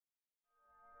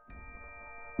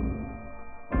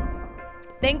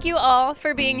Thank you all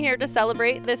for being here to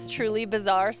celebrate this truly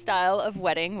bizarre style of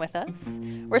wedding with us.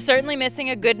 We're certainly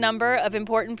missing a good number of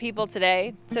important people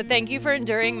today, so thank you for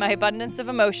enduring my abundance of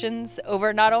emotions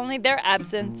over not only their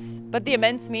absence, but the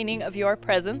immense meaning of your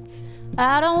presence.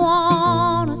 I don't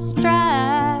want to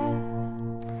strive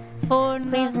for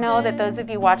Please know that those of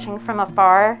you watching from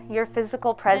afar, your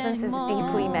physical presence is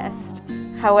deeply missed.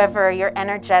 However, your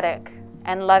energetic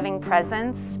and loving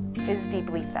presence is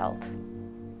deeply felt.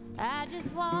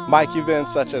 Mike, you've been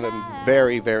such a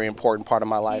very, very important part of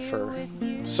my life for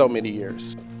so many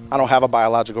years. I don't have a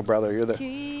biological brother. You're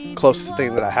the closest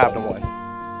thing that I have to one.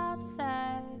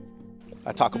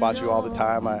 I talk about you all the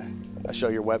time. I show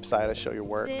your website, I show your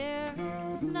work.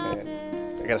 And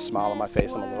I got a smile on my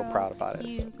face. I'm a little proud about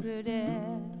it.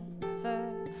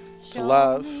 So. To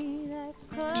love,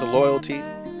 to loyalty,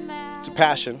 to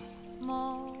passion,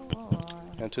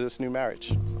 and to this new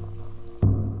marriage.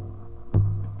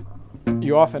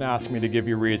 You often ask me to give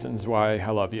you reasons why I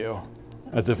love you,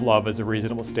 as if love is a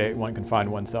reasonable state one can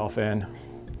find oneself in.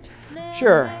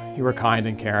 Sure, you are kind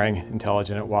and caring,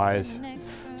 intelligent and wise,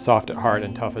 soft at heart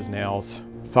and tough as nails,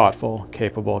 thoughtful,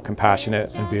 capable,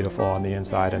 compassionate, and beautiful on the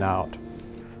inside and out.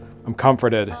 I'm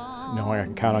comforted knowing I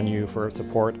can count on you for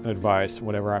support and advice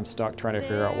whenever I'm stuck trying to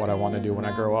figure out what I want to do when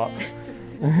I grow up.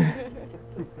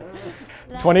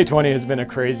 2020 has been a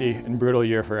crazy and brutal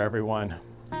year for everyone.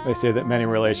 They say that many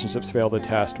relationships fail the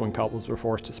test when couples were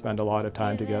forced to spend a lot of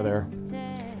time together.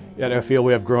 Yet I feel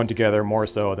we have grown together more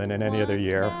so than in any other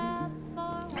year.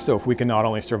 So if we can not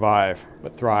only survive,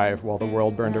 but thrive while the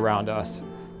world burned around us,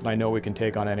 then I know we can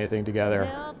take on anything together.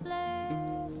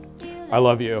 I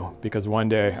love you because one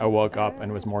day I woke up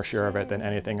and was more sure of it than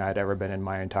anything I'd ever been in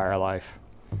my entire life.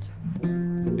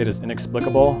 It is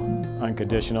inexplicable,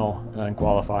 unconditional, and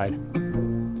unqualified.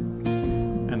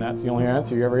 And that's the only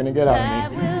answer you're ever going to get out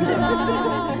of me.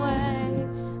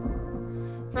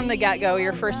 From the get-go,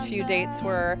 your first few dates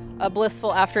were a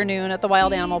blissful afternoon at the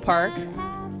Wild Animal Park,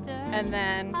 and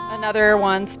then another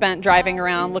one spent driving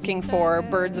around looking for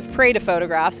birds of prey to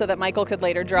photograph so that Michael could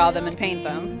later draw them and paint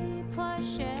them.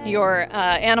 Your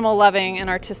animal-loving and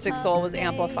artistic soul was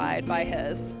amplified by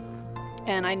his,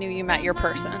 and I knew you met your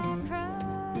person.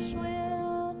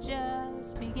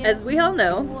 As we all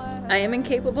know, I am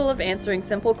incapable of answering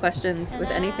simple questions with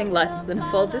anything less than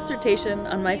a full dissertation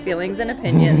on my feelings and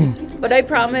opinions, but I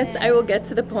promise I will get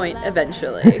to the point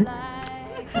eventually.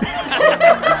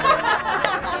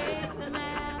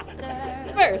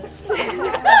 First,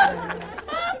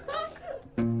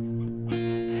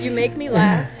 you make me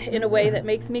laugh in a way that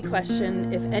makes me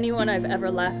question if anyone I've ever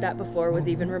laughed at before was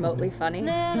even remotely funny.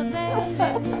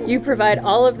 You provide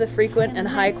all of the frequent and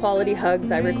high-quality hugs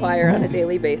I require on a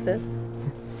daily basis.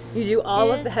 You do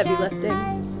all of the heavy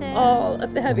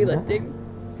lifting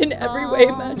in every way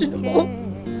imaginable.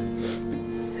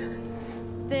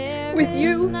 With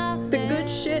you, the good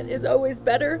shit is always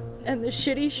better, and the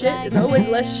shitty shit is always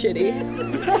less shitty.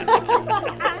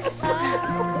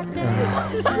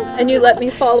 And you let me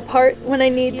fall apart when I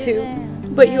need to,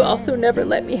 but you also never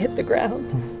let me hit the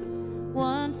ground.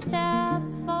 one step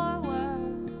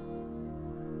forward,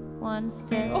 one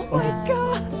step Oh my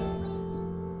God.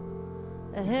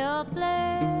 a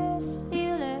helpless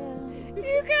feeling.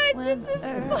 You guys, this is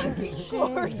fucking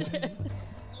gorgeous.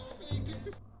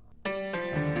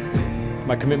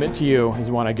 My commitment to you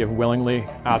is one I give willingly,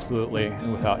 absolutely,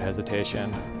 and without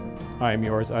hesitation. I am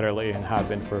yours utterly and have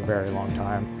been for a very long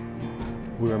time.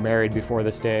 We were married before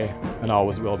this day and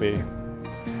always will be.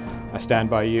 I stand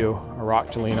by you, a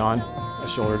rock to lean on, a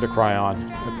shoulder to cry on,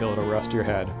 a pillow to rest your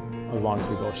head, as long as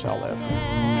we both shall live.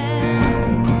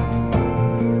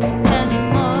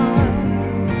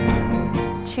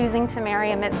 Choosing to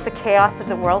marry amidst the chaos of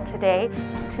the world today,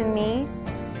 to me,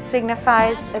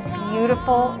 signifies a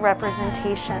beautiful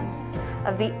representation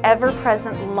of the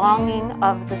ever-present longing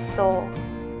of the soul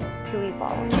to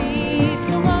evolve.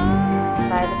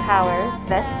 By the powers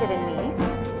vested in me,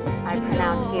 I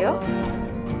pronounce you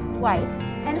wife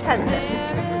and husband.